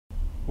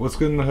What's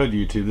good in the hood,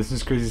 YouTube? This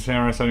is Crazy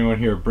Samurai 71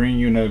 here, bringing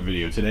you another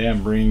video. Today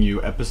I'm bringing you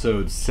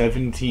episode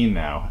 17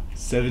 now.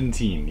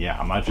 17, yeah,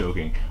 I'm not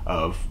joking,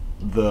 of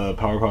the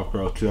Powerpuff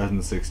Girls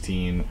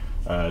 2016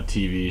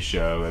 TV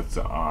show that's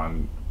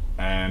on.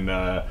 And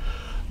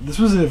this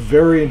was a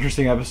very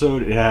interesting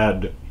episode. It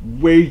had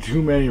way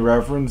too many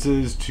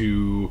references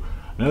to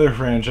another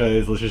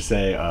franchise, let's just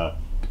say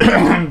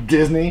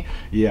Disney.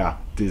 Yeah,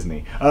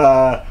 Disney.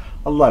 A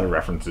lot of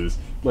references.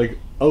 Like,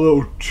 a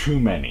little too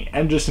many,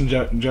 and just in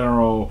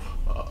general,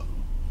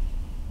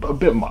 a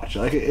bit much.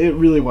 Like, it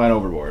really went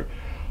overboard.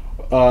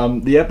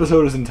 The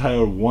episode is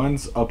entitled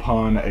 "Once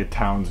Upon a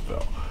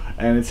Townsville,"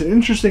 and it's an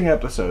interesting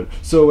episode.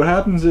 So what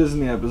happens is, in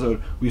the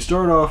episode, we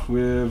start off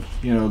with,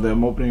 you know,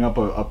 them opening up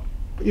a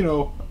you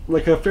know,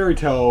 like a fairy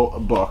tale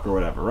book or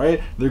whatever,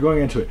 right? They're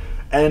going into it,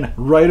 and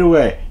right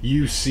away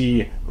you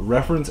see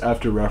reference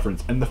after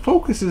reference, and the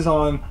focus is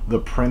on the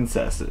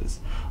princesses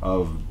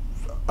of.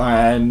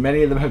 And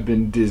many of them have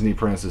been Disney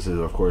princesses,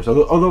 of course.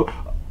 Although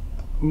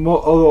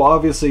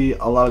obviously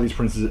a lot of these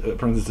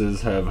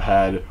princesses have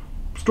had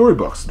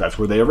storybooks. That's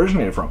where they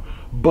originated from.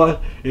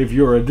 But if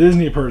you're a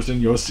Disney person,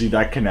 you'll see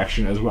that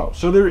connection as well.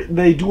 So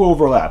they do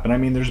overlap. And I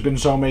mean, there's been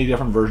so many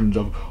different versions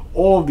of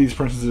all of these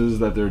princesses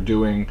that they're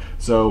doing.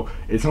 So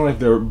it's not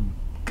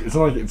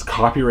like it's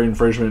copyright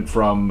infringement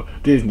from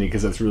Disney,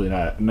 because that's really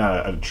not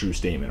a true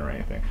statement or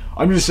anything.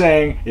 I'm just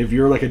saying, if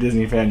you're like a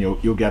Disney fan,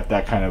 you'll get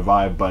that kind of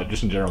vibe, but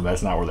just in general,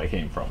 that's not where they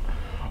came from.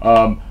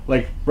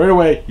 Like, right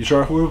away, you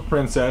start off with a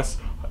princess,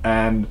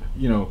 and,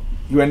 you know,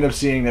 you end up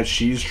seeing that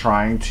she's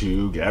trying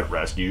to get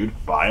rescued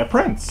by a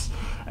prince.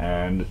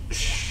 And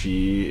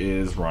she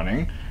is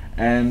running,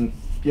 and,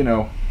 you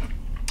know,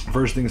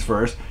 first things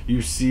first,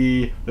 you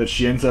see that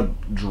she ends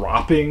up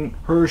dropping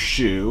her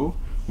shoe,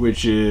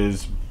 which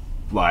is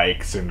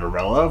like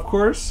Cinderella, of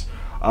course.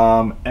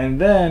 And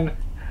then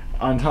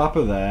on top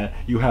of that,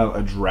 you have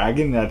a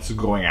dragon that's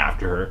going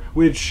after her,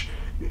 which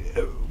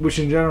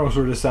in general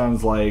sort of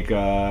sounds like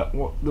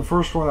well, the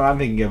first one that I'm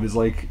thinking of is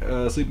like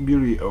Sleeping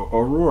Beauty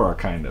Aurora,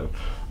 kind of.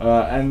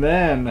 And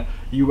then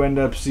you end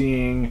up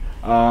seeing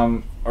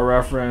a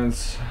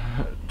reference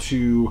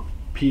to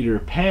Peter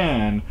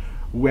Pan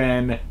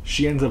when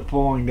she ends up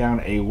falling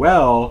down a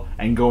well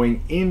and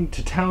going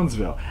into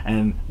Townsville,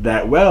 and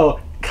that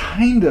well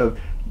kind of,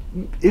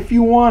 if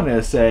you want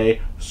to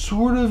say,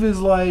 sort of is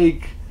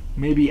like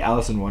maybe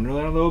Alice in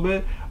Wonderland a little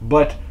bit,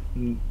 but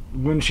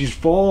when she's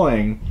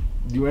falling,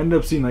 you end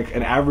up seeing like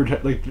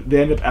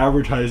they end up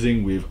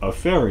advertising with a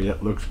fairy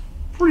that looks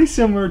pretty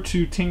similar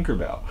to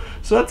Tinkerbell.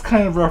 So that's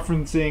kind of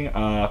referencing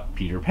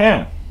Peter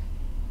Pan.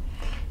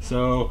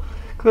 So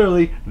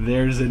clearly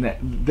there's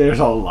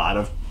a lot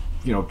of,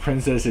 you know,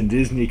 princess and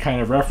Disney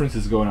kind of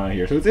references going on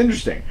here. So it's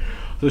interesting.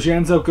 So she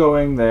ends up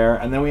going there,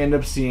 and then we end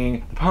up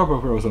seeing the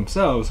Powerpuff Girls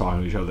themselves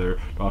talking to each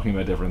other, talking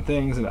about different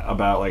things, and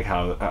about like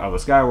how the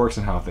sky works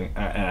and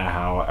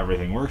how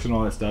everything works and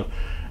all that stuff.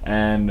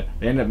 And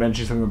they end up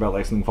mentioning something about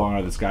like something falling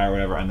out of the sky or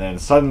whatever, and then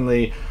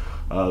suddenly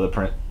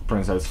the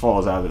princess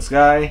falls out of the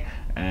sky,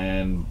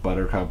 and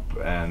Buttercup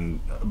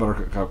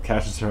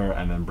catches her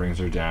and then brings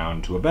her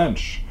down to a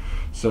bench.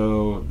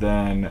 So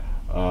then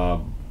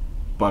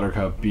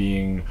Buttercup,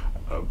 being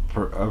a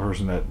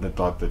person that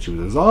thought that she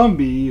was a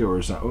zombie, or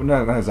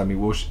not a zombie,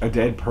 well, a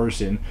dead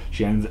person,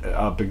 she ends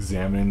up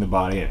examining the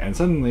body, and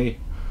suddenly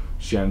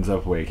she ends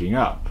up waking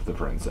up the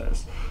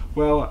princess.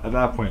 Well, at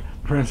that point,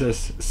 the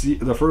princess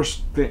the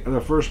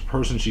first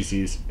person she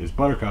sees is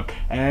Buttercup,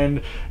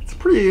 and it's a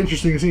pretty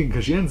interesting scene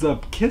because she ends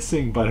up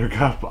kissing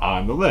Buttercup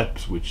on the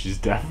lips, which is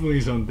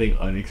definitely something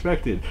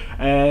unexpected.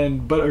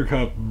 And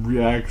Buttercup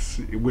reacts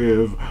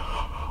with,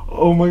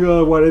 "Oh my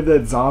god, why did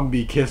that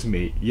zombie kiss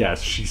me?"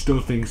 Yes, she still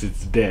thinks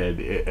it's dead.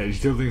 She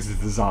still thinks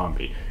it's a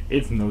zombie.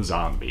 It's no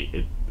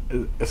zombie.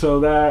 So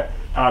that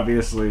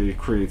obviously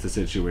creates a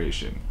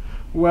situation.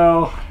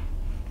 Well,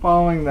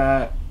 following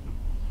that,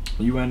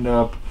 you end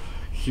up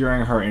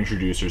hearing her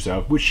introduce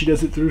herself, which she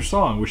does it through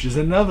song, which is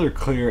another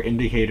clear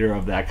indicator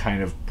of that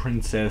kind of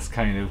princess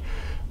kind of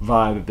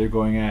vibe that they're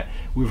going at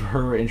with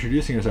her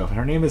introducing herself. And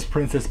her name is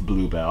Princess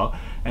Bluebell,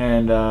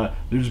 and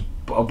there's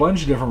a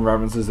bunch of different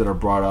references that are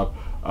brought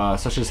up,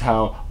 such as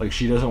how like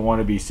she doesn't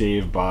want to be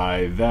saved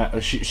by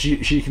that.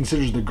 She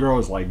considers the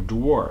girls like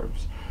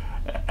dwarves,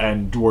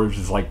 and dwarves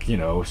is like, you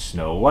know,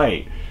 Snow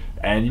White.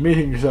 And you may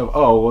think to yourself,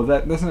 oh, well,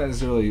 that's not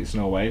necessarily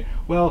Snow White.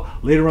 Well,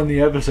 later on in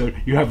the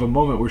episode, you have a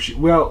moment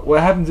where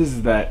what happens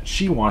is that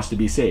she wants to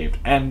be saved.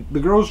 And the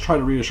girls try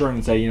to reassure her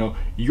and say, you know,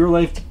 your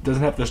life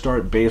doesn't have to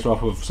start based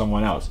off of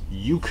someone else.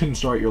 You can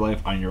start your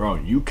life on your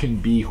own. You can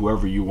be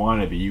whoever you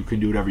want to be. You can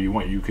do whatever you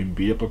want. You can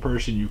beat up a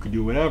person. You can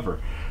do whatever.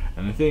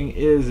 And the thing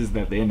is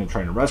that they end up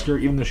trying to rescue her,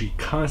 even though she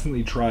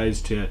constantly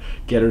tries to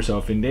get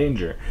herself in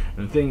danger.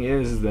 And the thing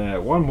is that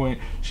at one point,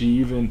 she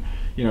even,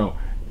 you know,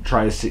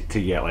 tries to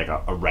get like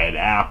a red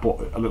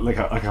apple, like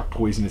a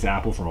poisonous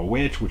apple from a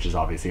witch, which is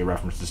obviously a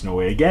reference to Snow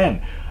White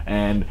again.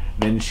 And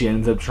then she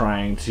ends up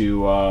trying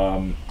to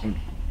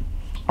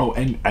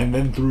and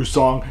then through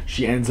song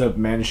she ends up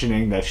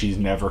mentioning that she's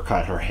never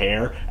cut her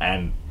hair,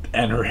 and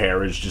and her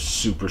hair is just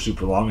super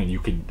super long, and you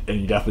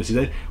definitely see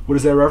that. What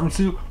is that reference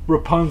to?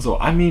 Rapunzel.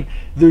 I mean,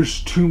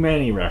 there's too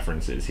many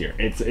references here.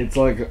 It's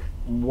like,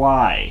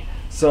 why?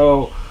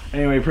 So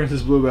anyway,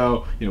 Princess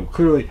Bluebell,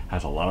 clearly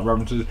has a lot of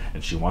references,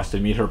 and she wants to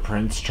meet her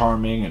Prince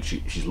Charming, and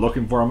she's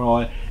looking for him and all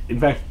that. In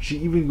fact, she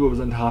even goes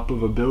on top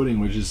of a building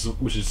which is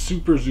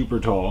super super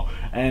tall,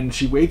 and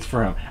she waits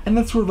for him. And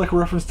that's sort of like a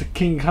reference to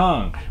King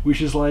Kong,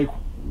 which is like,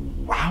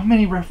 how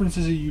many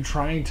references are you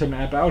trying to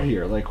map out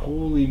here? Like,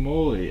 holy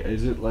moly!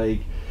 Is it like,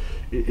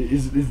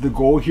 is the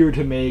goal here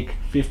to make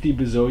 50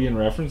 bazillion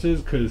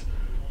references? Because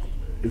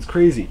it's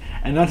crazy.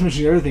 And not to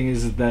mention the other thing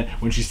is that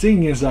when she's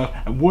singing and stuff,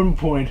 at one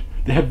point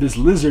they have this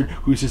lizard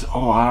who says,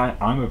 "Oh,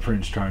 I'm a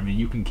Prince Charming.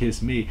 You can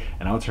kiss me,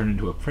 and I'll turn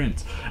into a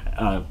prince."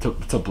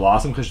 To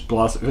Blossom, because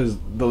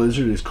the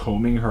lizard is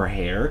combing her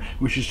hair,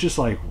 which is just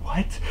like,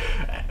 what?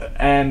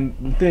 And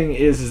the thing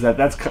is that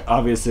that's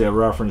obviously a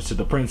reference to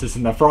the Princess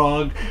and the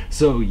Frog.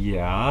 So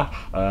yeah,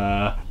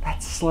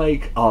 that's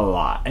like a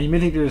lot. And you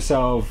may think to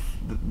yourself,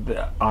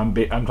 I'm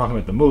talking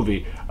about the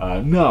movie.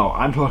 No,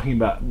 I'm talking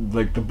about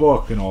like the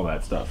book and all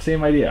that stuff.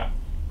 Same idea.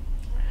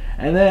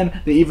 And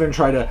then they even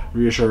try to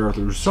reassure her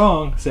through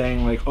song,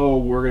 saying like, "Oh,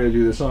 we're gonna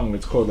do this song.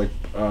 It's called like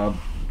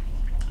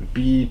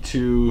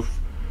B2,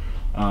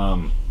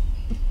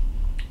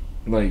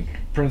 like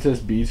Princess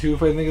B2, I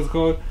think it's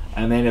called."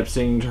 And they end up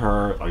singing to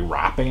her, like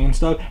rapping and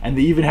stuff. And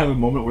they even have a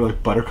moment where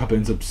like Buttercup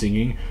ends up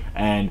singing,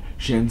 and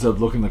she ends up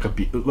looking like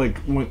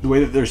the way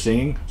that they're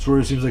singing sort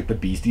of seems like the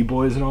Beastie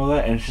Boys and all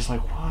that. And it's just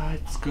like,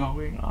 what's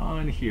going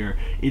on here?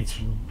 It's,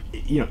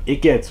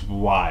 it gets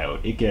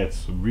wild. It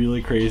gets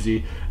really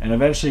crazy. And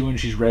eventually, when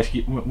she's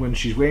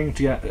waiting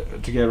to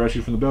get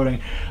rescued from the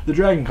building, the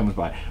dragon comes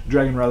by. The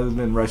dragon, rather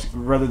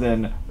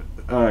than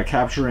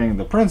capturing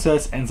the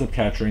princess, ends up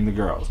capturing the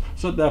girls.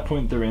 So at that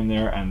point they're in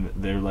there and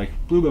they're like,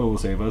 Bluebell will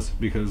save us,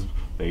 because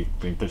they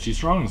think that she's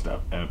strong and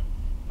stuff.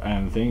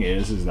 And the thing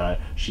is that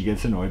she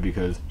gets annoyed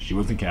because she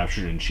wasn't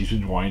captured, and she's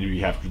been wanting to be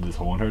captured this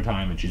whole entire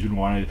time, and she's been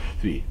wanting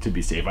to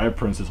be saved by a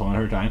princess whole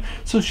entire time.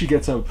 So she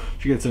gets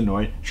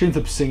annoyed. She ends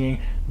up singing,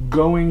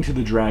 going to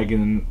the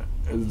dragon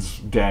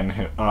den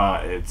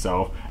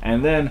itself,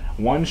 and then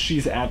once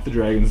she's at the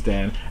dragon's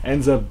den,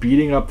 ends up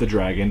beating up the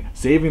dragon,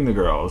 saving the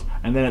girls.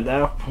 And then at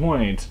that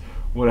point,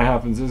 what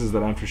happens is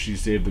that after she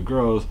saved the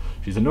girls,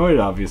 she's annoyed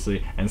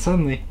obviously, and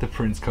suddenly the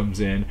prince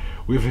comes in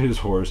with his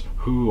horse,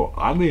 who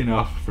oddly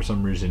enough for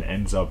some reason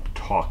ends up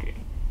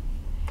talking,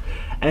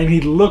 and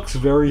he looks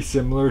very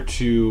similar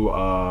to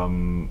our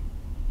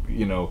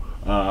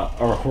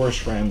horse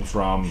friend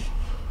from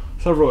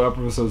several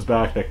episodes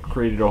back that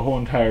created a whole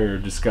entire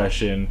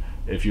discussion,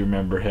 if you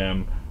remember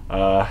him.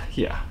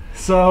 Yeah.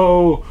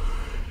 So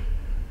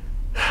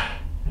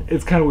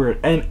it's kind of weird,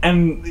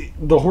 and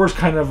the horse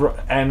kind of,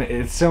 and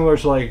it's similar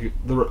to like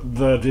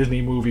the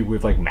Disney movie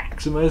with like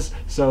Maximus.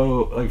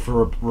 So like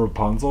for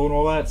Rapunzel and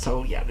all that.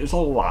 So yeah, there's a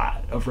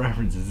lot of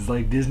references. It's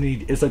like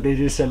Disney. It's like they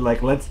just said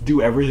like, let's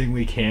do everything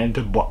we can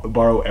to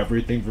borrow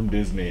everything from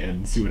Disney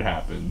and see what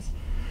happens.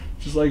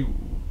 Just like,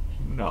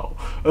 no.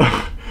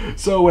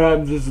 So what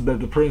happens is that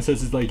the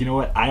princess is like, you know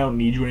what, I don't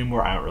need you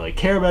anymore, I don't really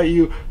care about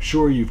you.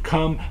 Sure, you've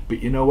come,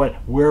 but you know what,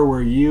 where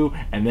were you?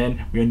 And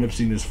then we end up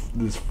seeing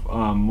this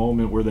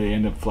moment where they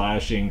end up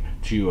flashing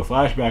to a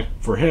flashback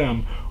for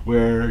him,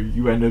 where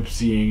you end up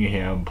seeing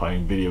him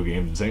playing video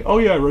games and saying, "Oh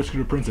yeah, I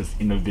rescued a princess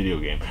in a video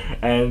game."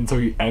 And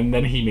so and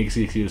then he makes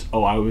the excuse,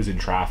 "Oh, I was in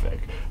traffic."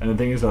 And the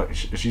thing is that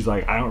she's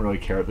like, "I don't really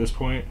care at this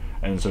point."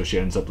 And so she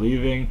ends up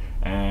leaving,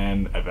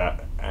 and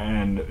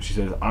she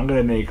says, "I'm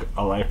gonna make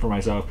a life for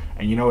myself,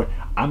 and you know what,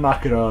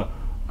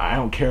 I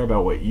don't care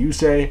about what you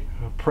say,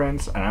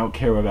 Prince, and I don't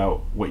care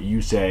about what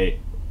you say,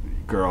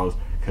 girls,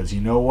 because you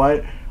know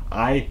what,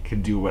 I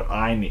can do what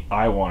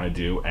I want to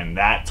do, and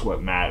that's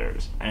what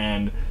matters."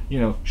 And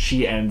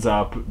she ends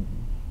up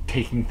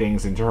taking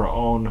things into her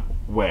own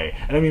way.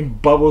 And I mean,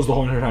 Bubbles the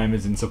whole entire time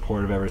is in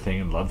support of everything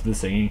and loves the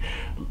singing,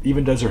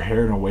 even does her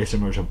hair in a way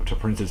similar to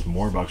Princess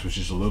Morbucks, which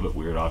is a little bit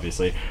weird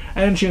obviously.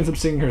 And she ends up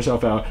singing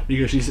herself out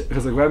because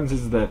like what happens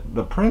is that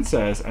the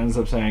princess ends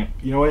up saying,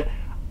 "You know what,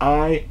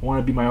 I want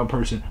to be my own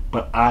person,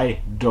 but I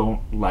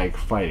don't like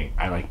fighting.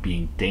 I like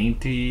being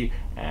dainty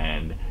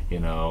and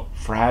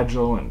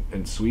fragile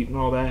and sweet and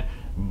all that,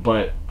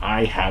 but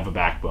I have a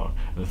backbone."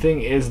 And the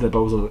thing is that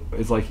Bubbles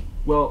is like,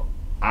 well,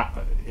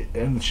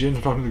 and she ends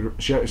up talking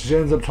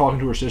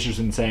to her sisters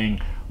and saying,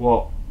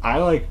 "Well, I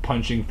like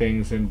punching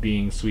things and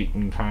being sweet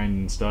and kind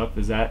and stuff.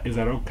 Is that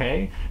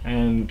okay?"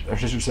 And her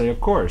sisters say,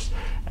 "Of course."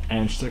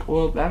 And she's like,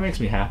 "Well, that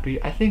makes me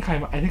happy. I think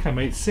I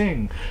might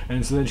sing."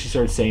 And so then she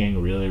starts singing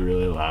really,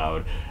 really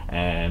loud.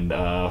 And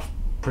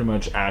pretty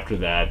much after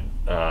that,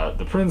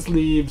 the prince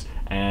leaves,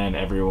 and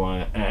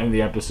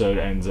the episode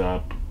ends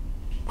up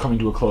coming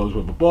to a close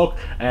with a book,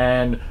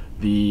 and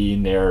the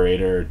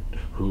narrator,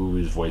 who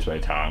is voiced by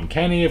Tom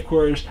Kenny, of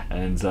course,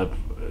 ends up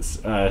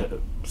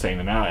saying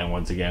them out, and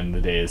once again the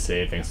day is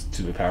saved thanks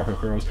to the Powerpuff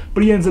Girls.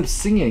 But he ends up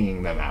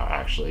singing them out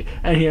actually,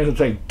 and he ends up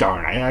saying,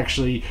 "Darn, I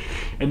actually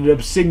ended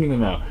up singing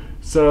them out."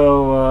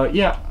 So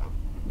yeah,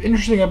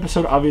 interesting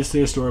episode.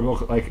 Obviously, a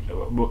storybook like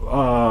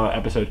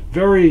episode.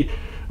 Very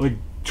like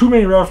too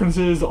many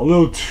references, a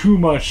little too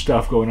much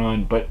stuff going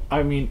on, but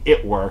I mean,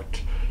 it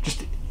worked.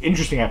 Just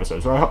interesting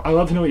episode. So I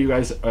love to know what you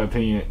guys'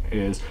 opinion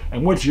is,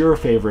 and what's your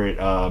favorite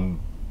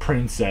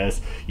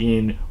princess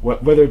in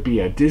whether it be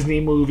a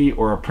Disney movie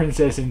or a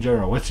princess in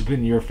general. What's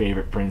been your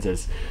favorite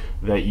princess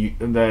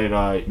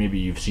that maybe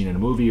you've seen in a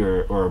movie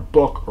or a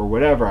book or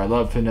whatever? I'd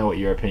love to know what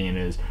your opinion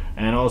is,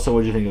 and also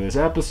what you think of this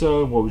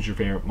episode. What was your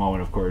favorite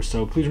moment, of course.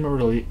 So please remember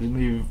to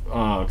leave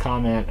a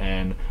comment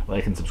and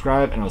like and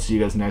subscribe, and I'll see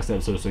you guys next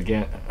episode. So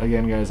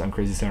again guys, I'm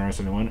Crazy Santa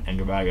 71, and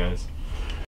goodbye guys.